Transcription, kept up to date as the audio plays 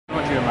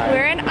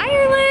We're in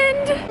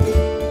Ireland!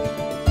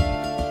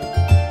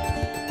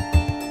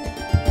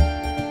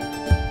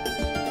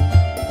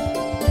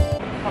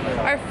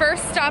 Our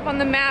first stop on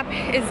the map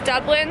is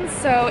Dublin,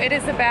 so it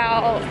is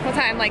about, what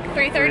time, like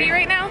 3:30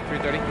 right now?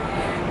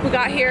 3:30. We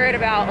got here at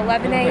about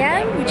 11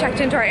 a.m. We checked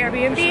into our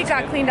Airbnb,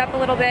 got cleaned up a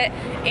little bit,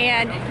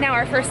 and now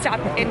our first stop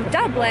in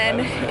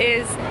Dublin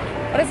is,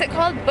 what is it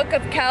called? Book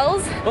of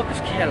Kells? Book of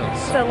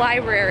Kells. The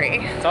library.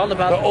 It's all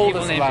about the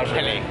oldest named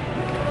library.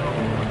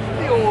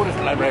 Kelly. The oldest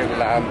library in the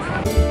land.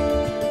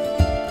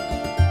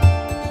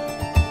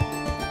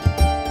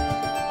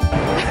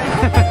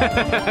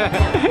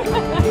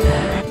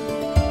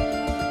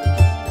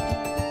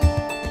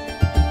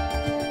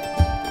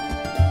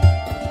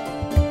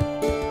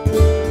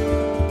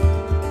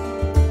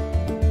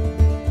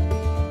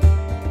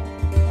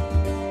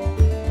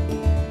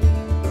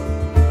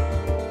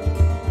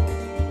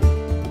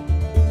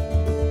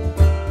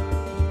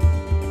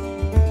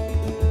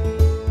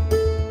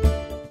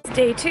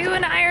 Day 2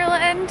 in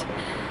Ireland,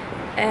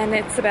 and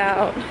it's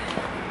about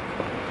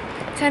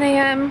 10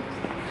 a.m.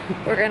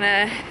 We're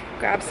gonna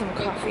grab some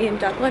coffee in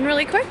Dublin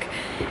really quick,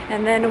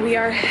 and then we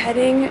are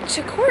heading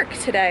to Cork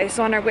today.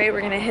 So on our way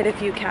we're gonna hit a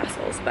few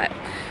castles, but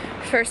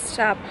first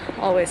stop,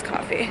 always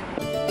coffee.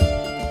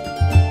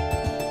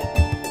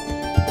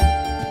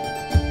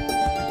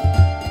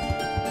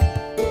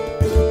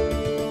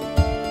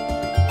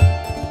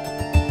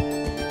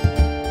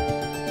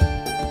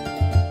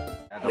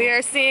 We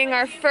are seeing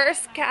our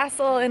first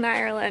castle in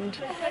Ireland.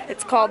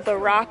 It's called the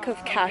Rock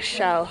of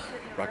Cashel.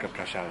 Rock of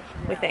Cashel.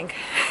 We think.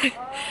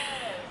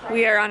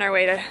 We are on our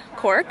way to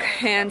Cork,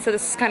 and so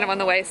this is kind of on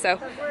the way, so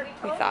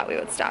we thought we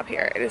would stop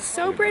here. It is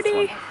so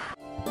pretty.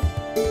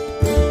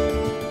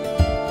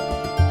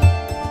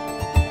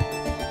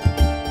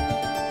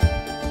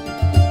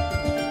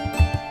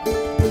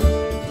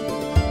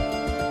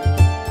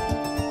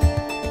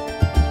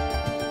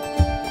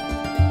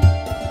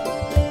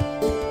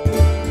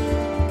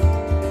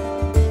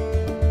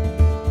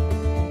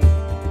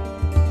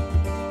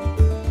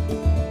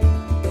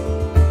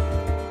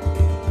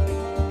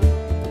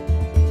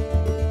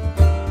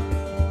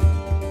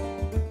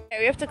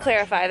 We have to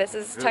clarify, this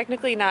is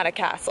technically not a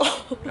castle.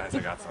 Guys, I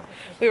got some.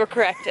 We were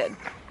corrected.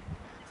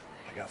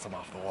 I got some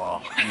off the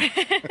wall.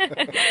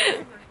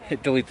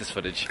 Delete this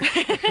footage.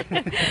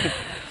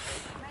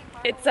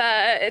 It's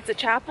a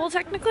chapel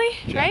technically,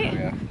 right?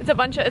 Yeah.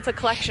 It's a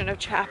collection of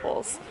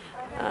chapels.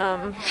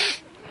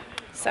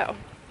 So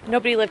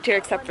nobody lived here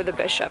except for the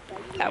bishop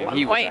at one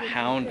He was point. a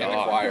hound dog. And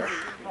the choir.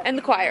 And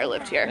the choir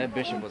lived here. That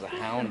bishop was a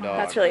hound dog.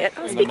 That's really it.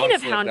 Oh, And the speaking monks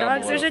of lived hound down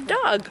dogs, there's a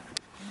below. dog.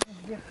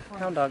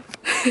 Hound dog.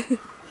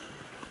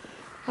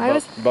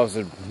 Buzz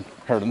had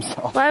hurt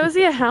himself. Why was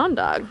he a hound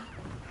dog?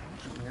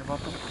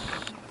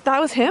 That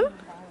was him?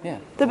 Yeah.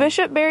 The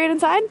bishop buried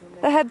inside?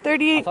 That had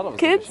 38 I thought it was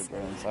kids? the bishop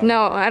buried inside.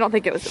 No, I don't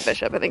think it was the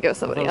bishop. I think it was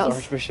somebody It was the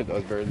else. archbishop that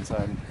was buried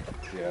inside.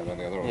 Yeah, and then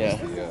the other one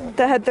Yeah. was the,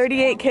 That had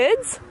 38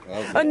 kids?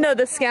 Oh no,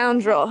 the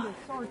scoundrel.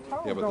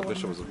 yeah, but the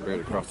bishop was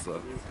buried across the...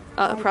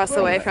 Across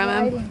the way from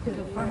him.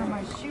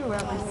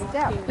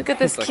 Look at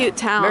this cute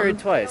town. Married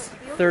twice.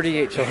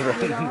 38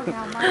 children.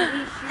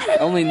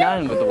 Only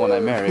 9 with the one I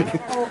married.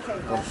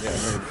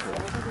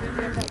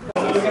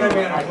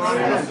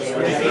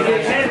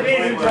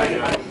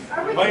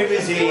 I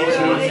was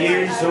 18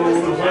 years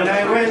old when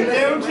I went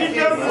down to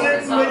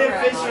Dublin with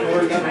a fistful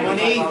of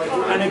money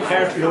and a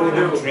cartload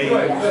of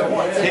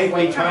trains. Take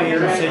me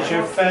tires, such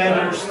a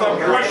feather, stop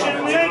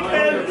rushing like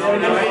hell,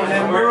 and I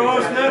remember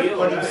was not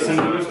what it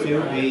seems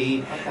to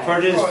be. For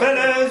these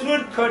fellas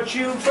would cut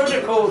you for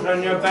the coat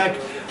on your back,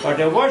 or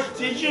the wash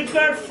that you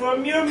got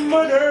from your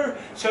mother.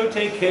 So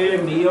take care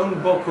of me,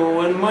 young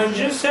bucko, and mind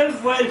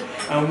yourself well,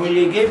 and will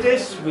you give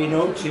this we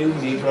know to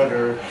me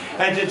brother.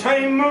 At the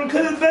time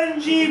Uncle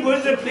Benji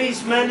was a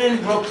policeman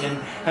in Brooklyn,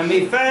 and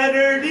me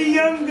father, the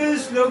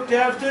youngest, looked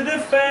after the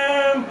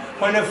farm.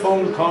 When a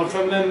phone call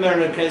from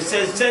America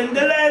says send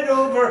the lad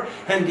over,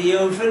 and the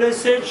old fella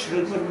said sure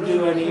it wouldn't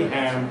do any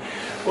harm.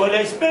 Well,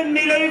 I spent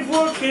me life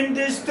working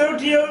this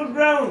dirty old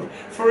ground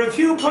for a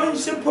few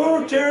pints of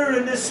porter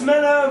and the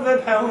smell of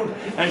a pound.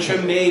 And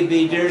sure,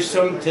 maybe there's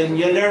something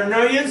you learn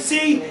or you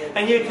see,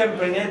 and you can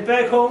bring it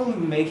back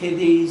home, make it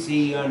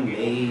easy on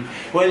me.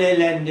 Well, I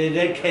landed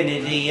at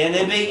Kennedy, and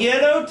a big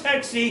yellow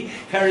taxi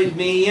carried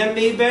me and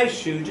me back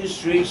through the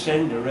streets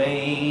in the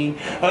rain.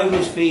 I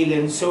was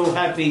feeling so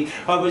happy,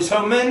 I was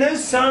humming a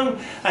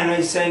song, and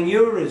I sang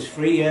 "You're as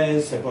free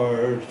as a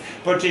bird."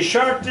 But to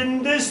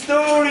shorten the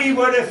story,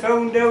 what I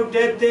found out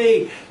that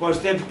day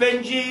was that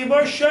Benji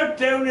was shot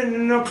down in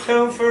an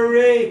uptown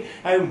foray.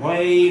 And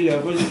while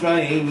I was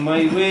flying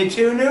my way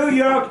to New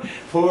York,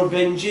 poor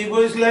Benji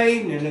was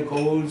lying in a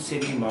cold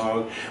city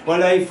morgue.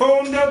 Well, I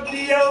phoned up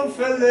the old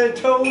fella,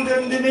 told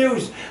him the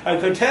news. I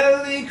could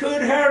tell he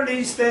could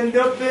hardly stand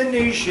up in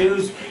his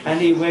shoes, and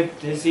he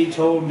wept as he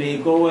told me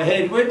go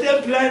ahead with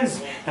the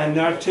plans and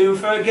not to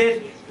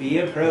forget be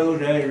a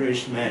proud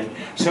Irishman.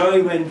 So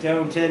I went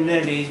down to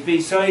Nelly's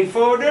beside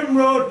Fordham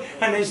Road,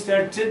 and I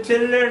started to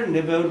learn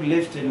about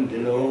lifting the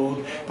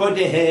load. But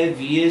the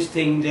heaviest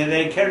thing that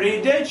I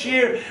carried that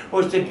year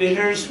was the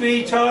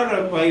bittersweet thought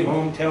of my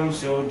hometown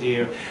so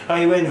dear.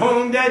 I went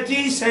home that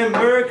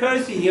December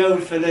 'cause the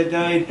old fella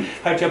died.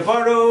 Had to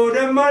borrow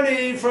the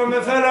money from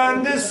a fella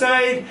on the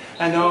side,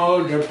 and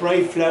all the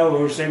bright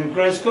flowers and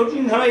grass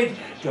couldn't hide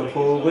the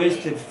poor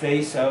wasted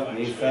face of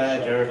me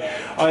father.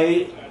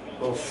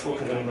 Oh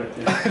fuck it, I'm right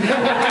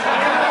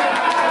there.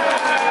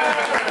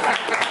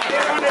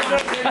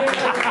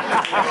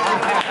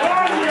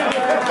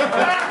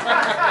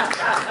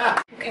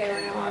 Okay,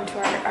 we're now on to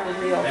our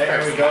real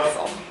There first we go.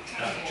 castle.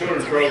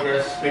 Children's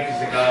progress, quick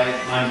as a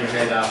guide, mind your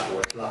head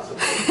afterwards. Lots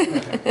of fun.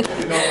 Good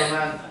over,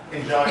 man.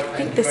 Enjoy.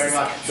 Thank you this very is-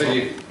 much. Thank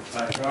you.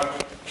 Bye,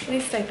 George. At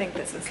least I think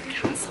this is a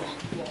castle.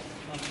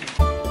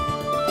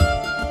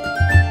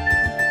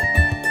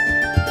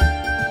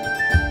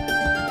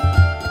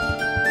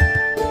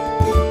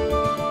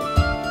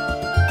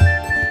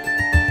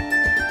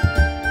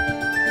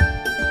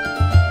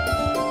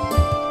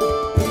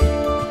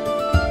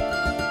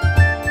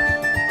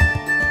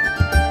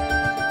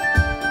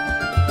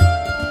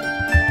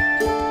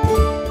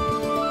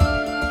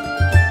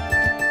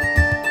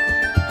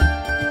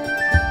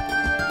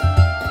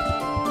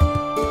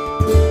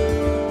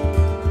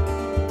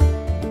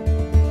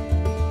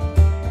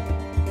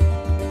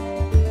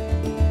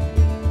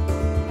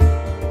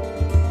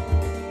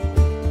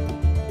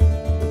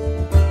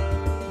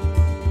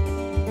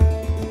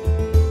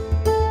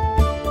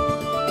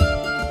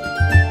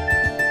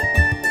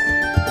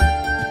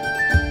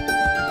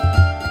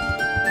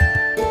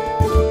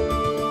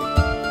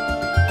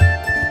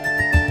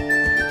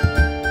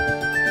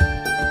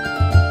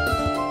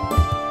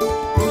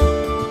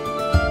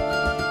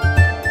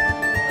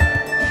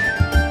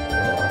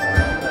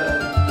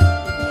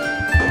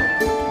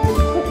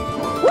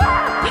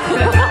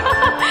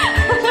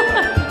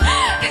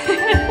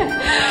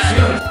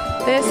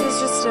 This is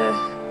just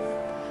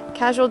a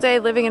casual day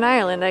living in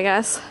Ireland, I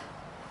guess.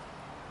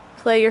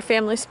 Play your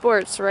family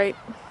sports right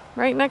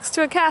next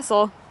to a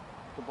castle.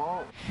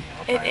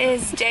 It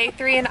is day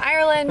 3 in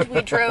Ireland.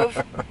 We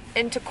drove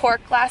into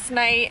Cork last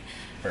night.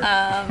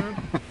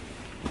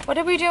 What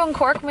did we do in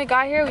Cork when we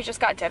got here? We just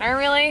got dinner,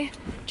 really.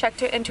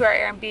 Checked into our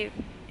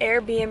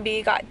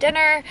Airbnb, got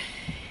dinner,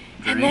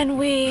 and then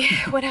we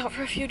went out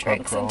for a few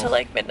drinks until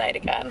like midnight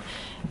again.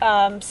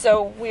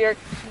 So we're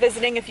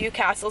visiting a few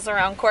castles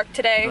around Cork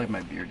today. I feel like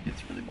my beard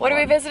gets really What are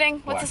we blonde. visiting?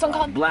 What's this one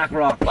called? Black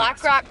Rock.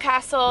 Black Rock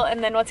Castle,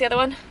 and then what's the other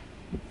one?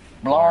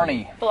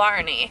 Blarney.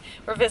 Blarney.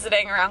 We're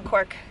visiting around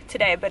Cork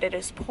today, but it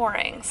is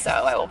pouring, so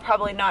I will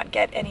probably not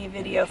get any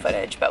video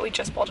footage, but we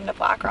just pulled into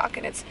Black Rock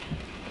and it's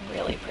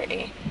really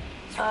pretty.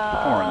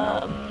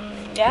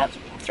 Yep,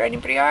 it's raining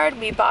pretty hard.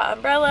 We bought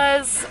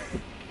umbrellas,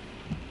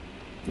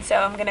 so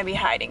I'm gonna be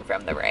hiding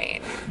from the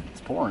rain.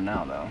 It's pouring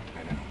now, though.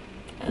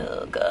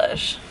 Oh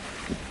gosh.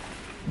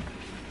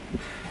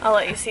 I'll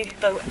let you see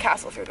the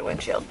castle through the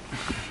windshield.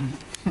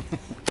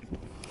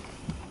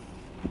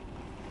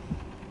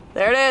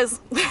 There it is.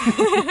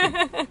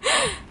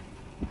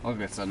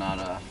 Okay, so not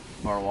a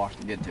far walk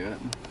to get to it.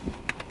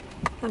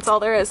 That's all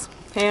there is.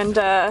 And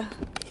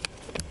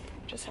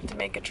just have to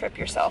make a trip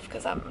yourself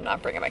because I'm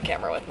not bringing my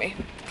camera with me.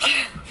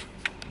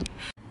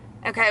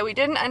 Okay, we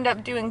didn't end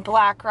up doing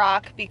Black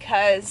Rock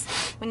because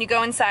when you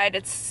go inside,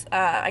 it's,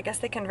 I guess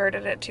they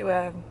converted it to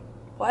a,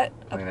 what?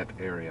 A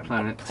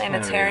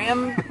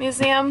planetarium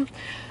museum.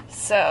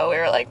 So we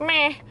were like,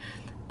 meh.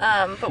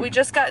 But we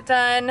just got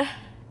done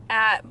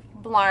at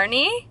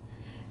Blarney,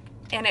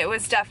 and it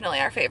was definitely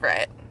our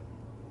favorite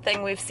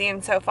thing we've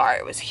seen so far.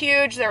 It was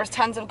huge. There was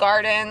tons of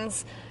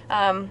gardens.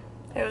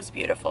 It was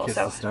beautiful. Kiss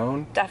so the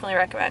stone? Definitely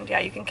recommend. Yeah,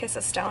 you can kiss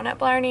a stone at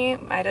Blarney.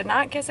 I did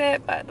not kiss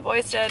it, but the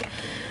boys did.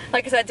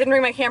 Like I said, didn't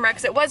bring my camera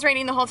because it was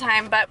raining the whole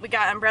time, but we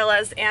got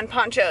umbrellas and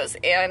ponchos,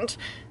 and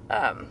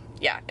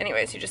yeah,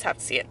 anyways, you just have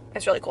to see it.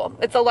 It's really cool.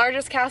 It's the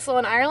largest castle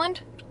in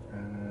Ireland?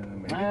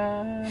 Maybe.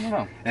 I don't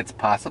know. It's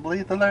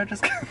possibly the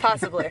largest.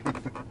 Possibly.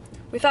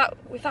 We thought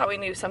we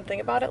knew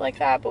something about it like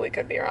that, but we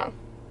could be wrong.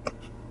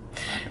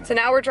 So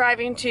now we're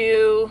driving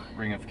to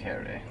Ring of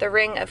Kerry. the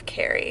Ring of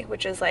Kerry,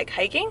 which is like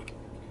hiking,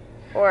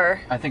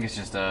 or I think it's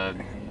just a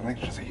I think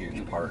it's just a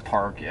huge park.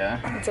 park,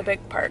 yeah. it's a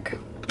big park.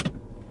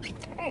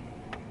 Okay.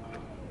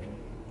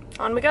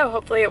 On we go.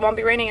 Hopefully it won't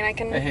be raining and I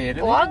can Hey,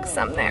 vlog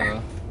some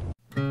there.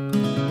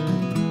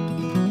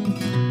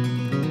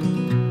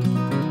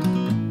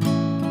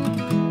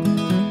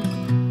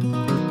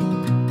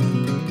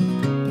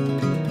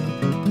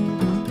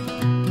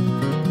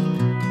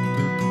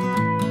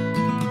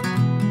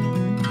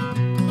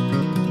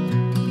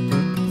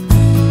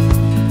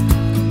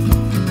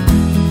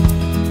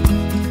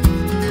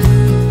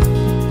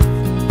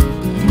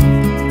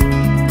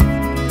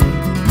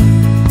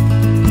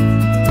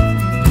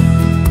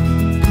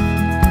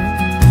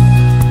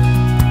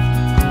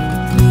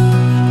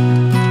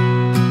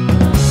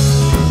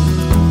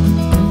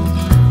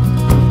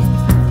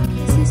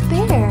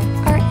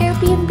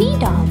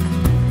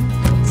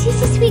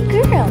 She's a sweet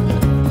girl.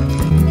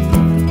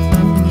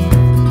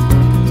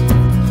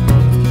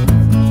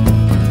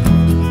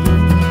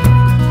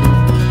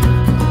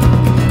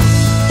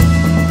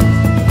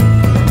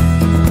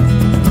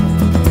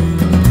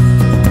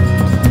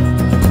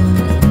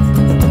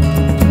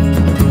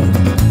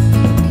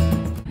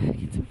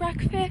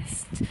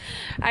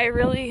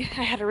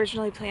 I had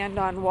originally planned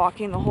on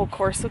walking the whole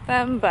course with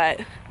them, but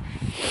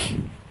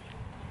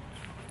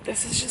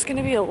this is just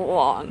gonna be a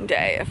long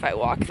day if I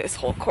walk this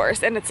whole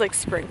course, and it's like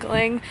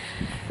sprinkling.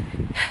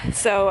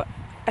 So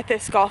at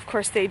this golf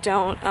course they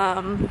don't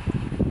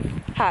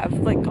have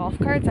like golf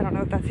carts. I don't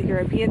know if that's a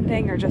European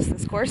thing or just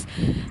this course.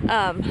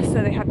 So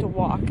they have to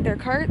walk their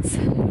carts,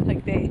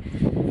 like they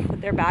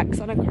put their bags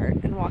on a cart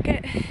and walk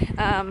it.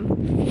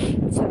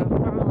 So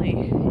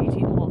normally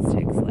 18 holes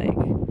takes like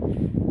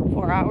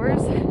 4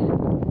 hours. I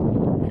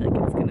feel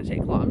like it's gonna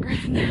take longer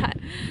than that.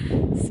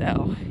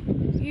 So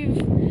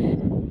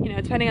you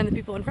know, depending on the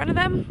people in front of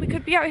them, we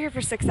could be out here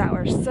for 6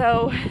 hours.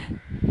 So I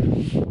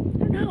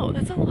don't know,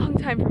 that's a long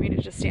time for me to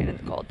just stand in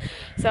the cold.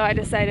 So I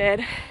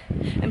decided,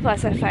 and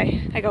plus if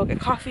I go get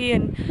coffee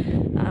and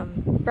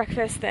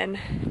breakfast, then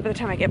by the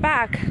time I get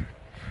back,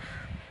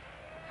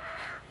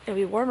 it'll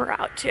be warmer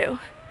out too.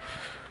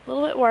 A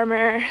little bit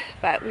warmer,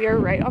 but we are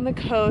right on the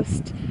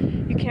coast.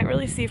 You can't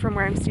really see from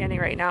where I'm standing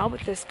right now,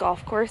 but this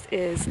golf course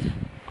is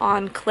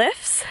on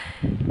cliffs.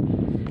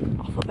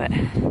 I'll flip it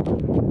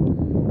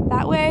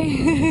that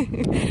way.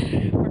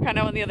 We're kind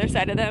of on the other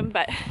side of them,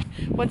 but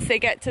once they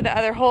get to the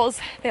other holes,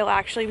 they'll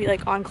actually be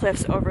like on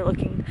cliffs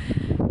overlooking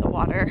the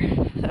water,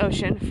 the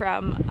ocean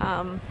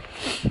from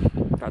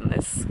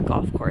this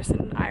golf course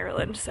in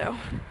Ireland. So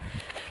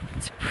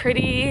it's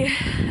pretty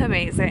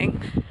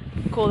amazing.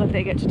 Cool that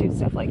they get to do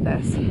stuff like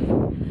this.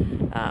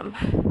 I'm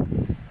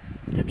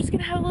just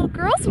gonna have a little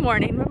girls'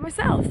 morning by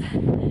myself.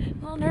 I'm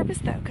a little nervous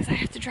though, because I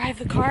have to drive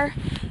the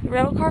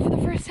rental car for the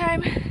first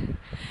time,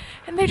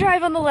 and they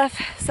drive on the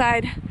left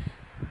side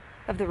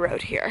of the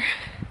road here.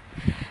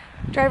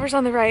 Driver's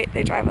on the right,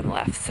 they drive on the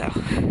left, so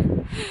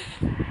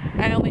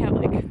I only have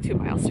like 2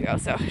 miles to go,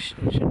 so it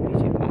shouldn't be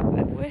too bad,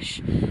 but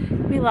wish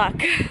me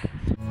luck.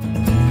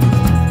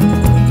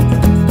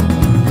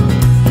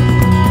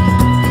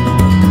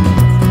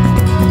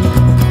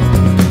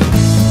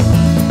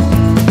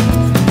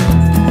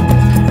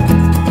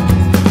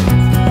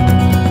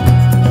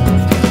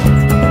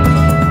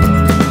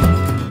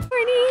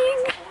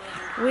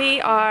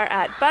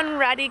 At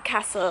Bunratty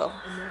Castle.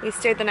 We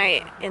stayed the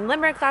night in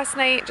Limerick last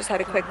night, just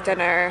had a quick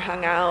dinner,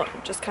 hung out,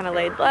 just kind of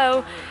laid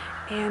low,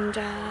 and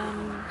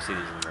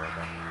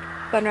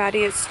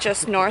Bunratty is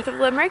just north of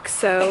Limerick,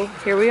 so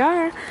here we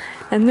are,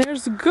 and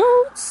there's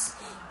goats.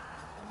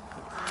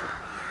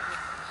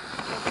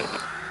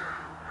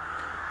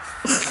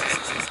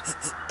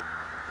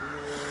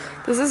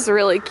 This is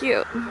really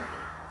cute. Maybe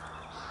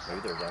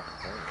they're black.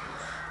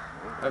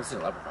 I've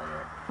seen leprechaun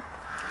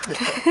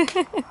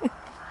yet.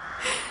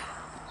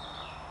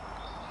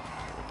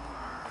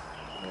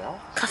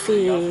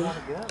 Coffee.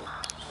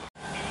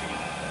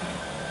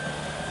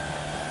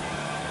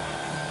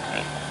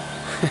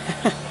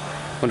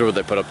 Wonder what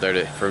they put up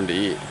there for him to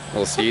eat.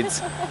 Little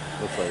seeds?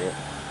 Looks like it.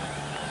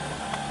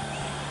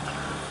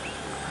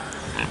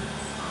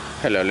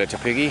 Hello, little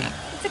piggy.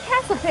 It's a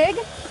castle pig.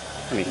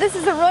 Honey. This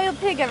is a royal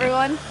pig,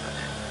 everyone.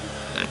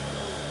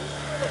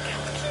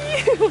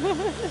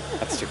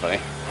 That's too funny.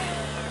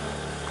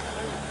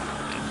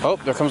 Oh,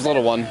 there comes the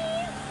little one.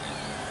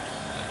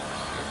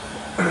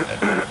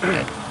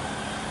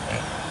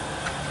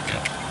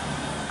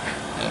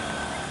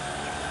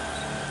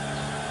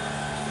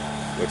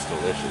 Looks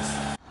delicious.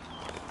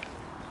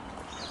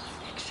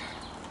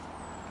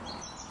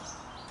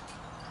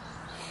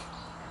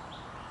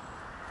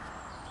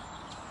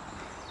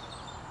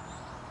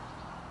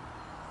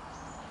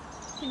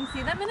 Can you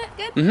see them in it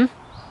good? Mm-hmm.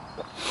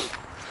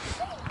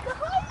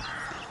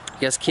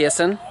 Yes,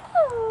 kissing.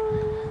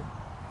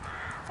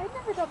 I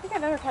think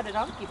I've never pet a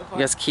donkey before.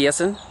 Yes,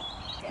 kissing.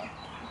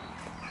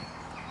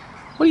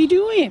 What are you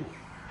doing?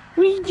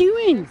 What are you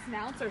doing? Their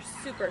snouts are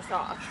super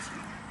soft.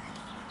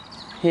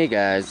 Hey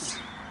guys.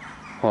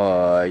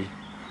 Hi.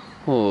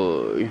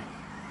 Hi.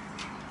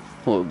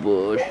 Hi,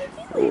 bud.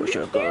 Oh,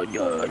 so good,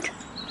 dog.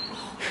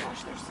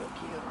 Gosh, they're so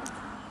cute.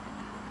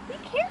 Be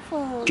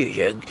careful.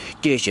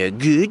 There's a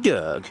good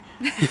dog.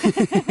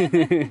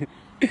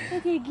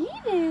 Okay,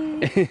 get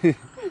it.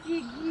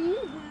 Okay, get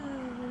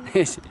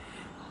it.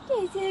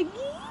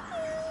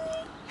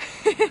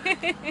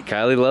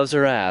 Kylie loves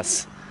her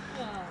ass.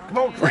 Come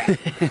on.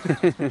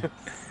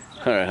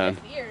 Alright, hon.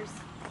 Ears.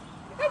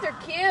 You guys are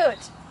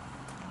cute.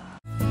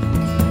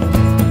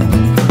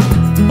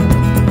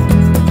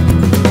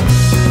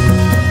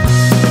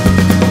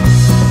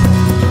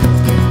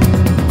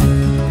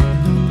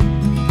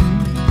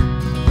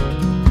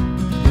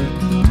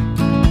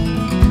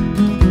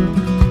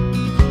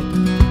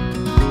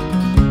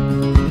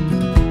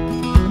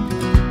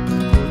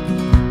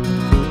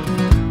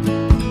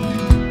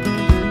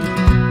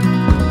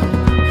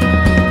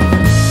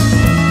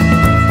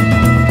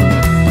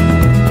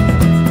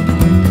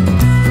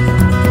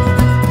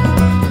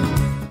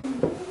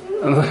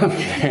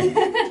 It's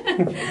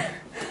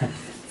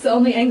the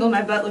only angle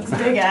my butt looks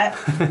big at.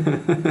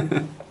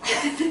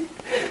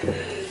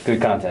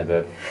 Good content,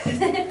 babe.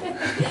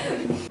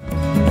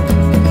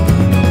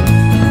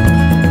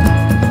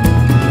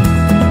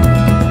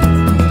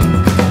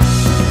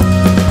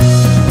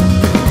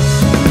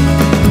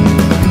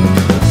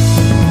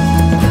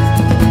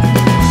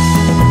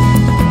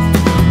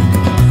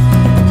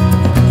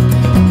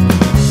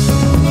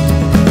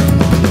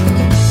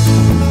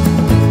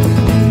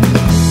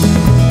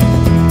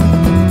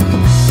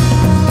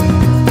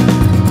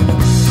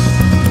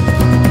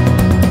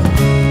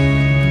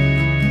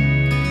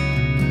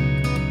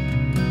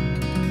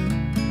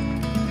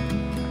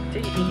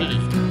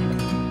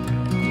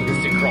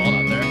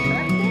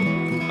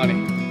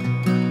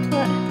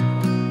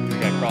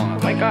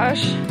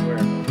 Gosh,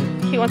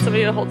 he wants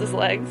somebody to hold his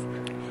legs.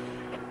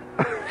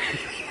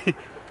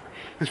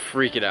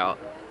 Freak it out.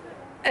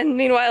 And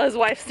meanwhile, his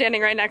wife's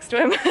standing right next to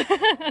him.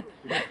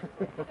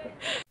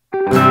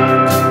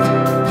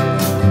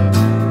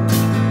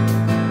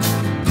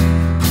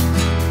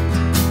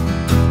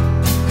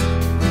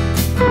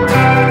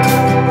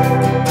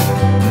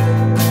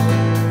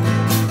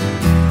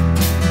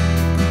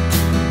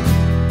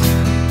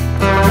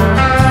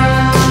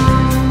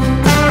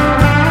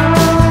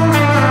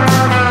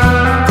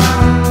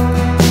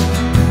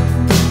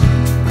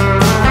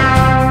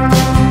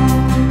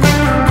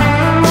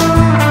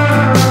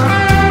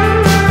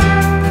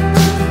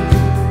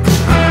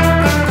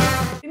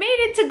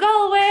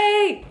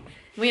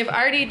 We have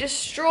already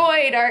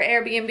destroyed our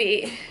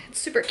Airbnb. It's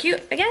super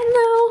cute again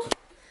though.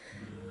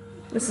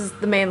 This is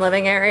the main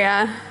living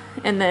area,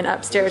 and then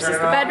upstairs is the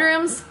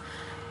bedrooms,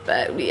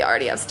 but we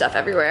already have stuff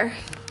everywhere.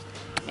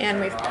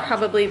 And we've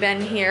probably been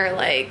here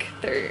like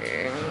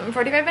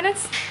 45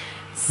 minutes.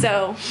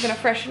 So I'm gonna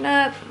freshen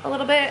up a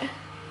little bit.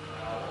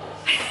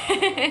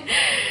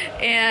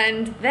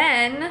 And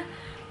then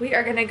we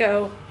are gonna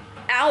go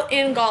out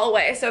in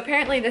Galway. So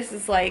apparently this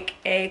is like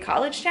a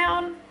college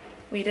town.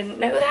 We didn't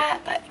know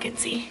that, but you can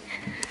see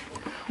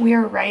we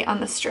are right on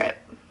the strip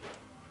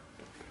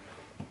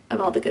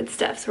of all the good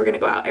stuff. So we're gonna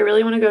go out. I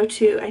really wanna go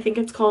to, I think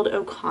it's called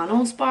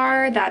O'Connell's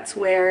Bar. That's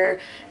where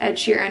Ed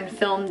Sheeran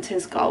filmed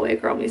his Galway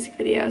Girl music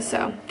video.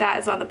 So that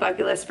is on the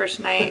bucket list for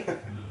tonight.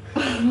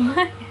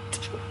 What?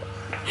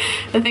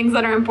 The things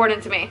that are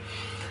important to me.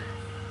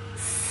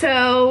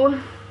 So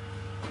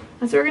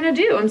that's what we're gonna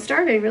do. I'm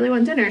starving, I really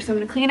want dinner. So I'm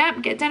gonna clean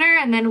up, get dinner,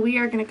 and then we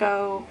are gonna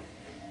go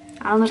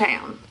out on the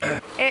town.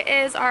 It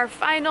is our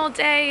final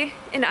day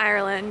in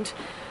Ireland.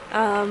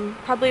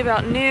 Probably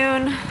about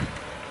noon.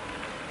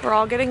 We're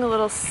all getting a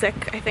little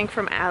sick, I think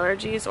from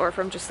allergies or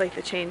from just like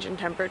the change in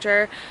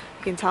temperature.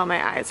 You can tell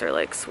my eyes are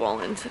like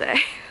swollen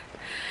today.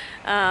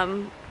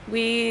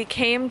 We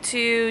came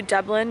to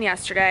Dublin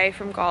yesterday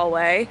from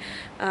Galway,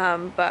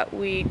 but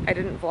I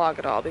didn't vlog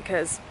at all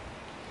because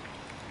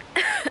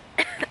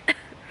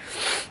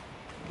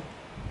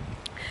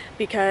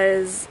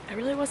I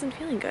really wasn't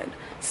feeling good.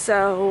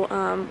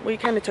 So we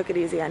kind of took it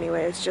easy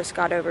anyways, just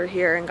got over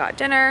here and got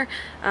dinner.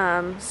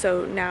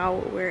 So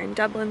now we're in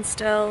Dublin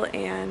still,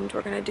 and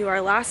we're gonna do our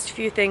last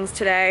few things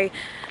today.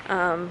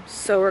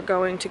 So we're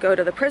going to go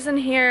to the prison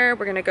here,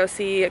 we're gonna go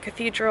see a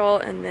cathedral,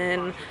 and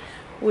then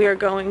we are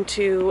going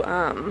to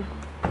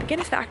the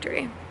Guinness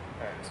factory.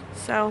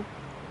 So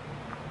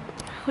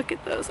look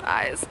at those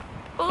eyes.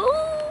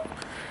 Oh!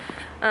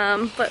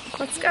 But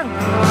let's go.